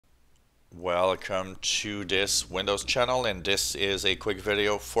Welcome to this Windows channel, and this is a quick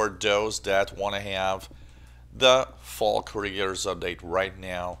video for those that want to have the Fall Creators Update right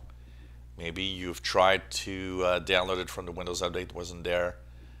now. Maybe you've tried to download it from the Windows Update, wasn't there,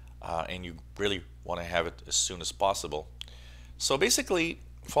 and you really want to have it as soon as possible. So basically,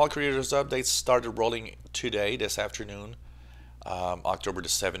 Fall Creators Update started rolling today, this afternoon, October the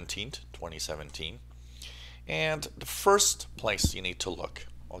 17th, 2017. And the first place you need to look,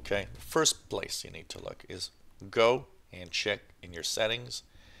 okay, the first place you need to look is go and check in your settings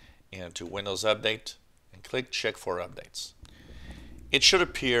into Windows Update and click check for updates. It should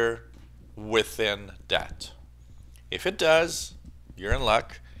appear within that. If it does, you're in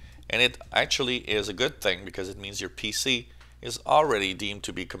luck, and it actually is a good thing because it means your PC is already deemed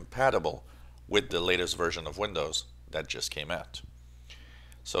to be compatible with the latest version of Windows that just came out.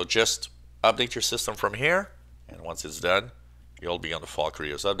 So just update your system from here, and once it's done, you'll be on the Fall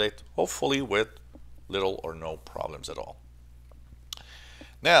Creators Update, hopefully with little or no problems at all.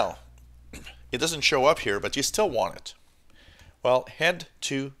 Now, it doesn't show up here, but you still want it. Well, head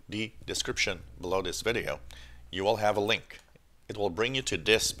to the description below this video. You will have a link. It will bring you to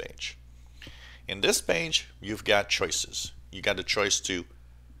this page. In this page, you've got choices. You got the choice to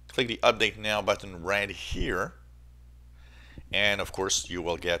click the Update Now button right here, and of course, you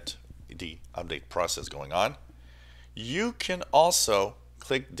will get the update process going on. You can also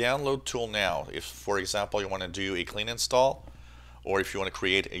click Download Tool Now if, for example, you want to do a clean install, or if you want to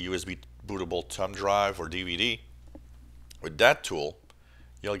create a USB bootable thumb drive or DVD. With that tool,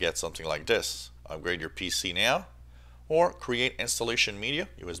 you'll get something like this. Upgrade your PC now, or create installation media,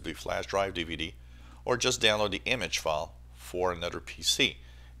 USB flash drive, DVD, or just download the image file for another PC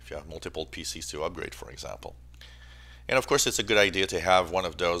if you have multiple PCs to upgrade, for example. And of course, it's a good idea to have one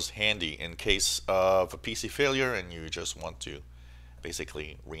of those handy in case of a PC failure and you just want to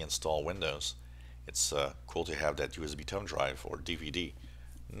basically reinstall Windows. It's cool to have that USB thumb drive or DVD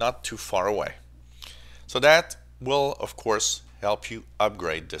not too far away. So that will, of course, help you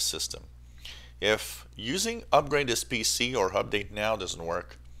upgrade this system. If using Upgrade This PC or Update Now doesn't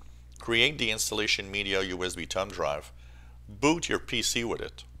work, create the installation media USB thumb drive, boot your PC with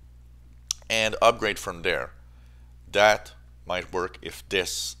it, and upgrade from there. That might work if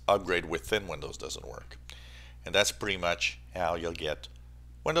this upgrade within Windows doesn't work. And that's pretty much how you'll get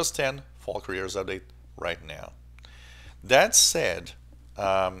Windows 10 Fall Creators Update right now. That said,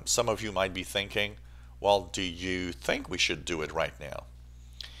 some of you might be thinking, well, do you think we should do it right now?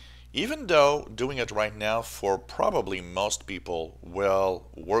 Even though doing it right now for probably most people will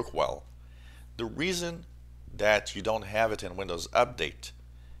work well, the reason that you don't have it in Windows Update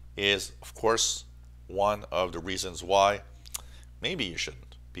is, of course, one of the reasons why maybe you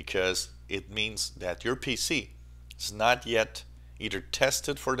shouldn't, because it means that your PC is not yet either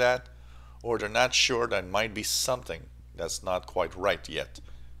tested for that, or they're not sure that might be something that's not quite right yet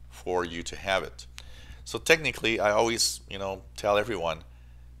for you to have it. So technically, I always, tell everyone,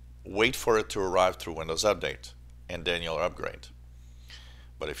 wait for it to arrive through Windows Update, and then you'll upgrade.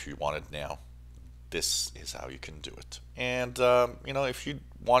 But if you want it now, this is how you can do it. And if you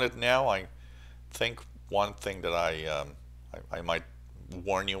want it now, I think one thing that I might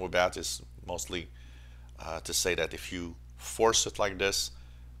warn you about is mostly to say that if you force it like this,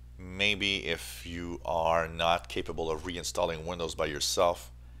 maybe if you are not capable of reinstalling Windows by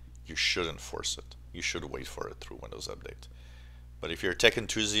yourself, you shouldn't force it. You should wait for it through Windows Update. But if you're a tech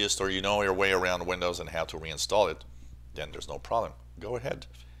enthusiast or you know your way around Windows and how to reinstall it, then there's no problem. Go ahead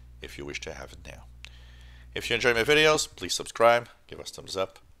if you wish to have it now. If you enjoy my videos, please subscribe, give us thumbs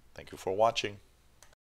up. Thank you for watching.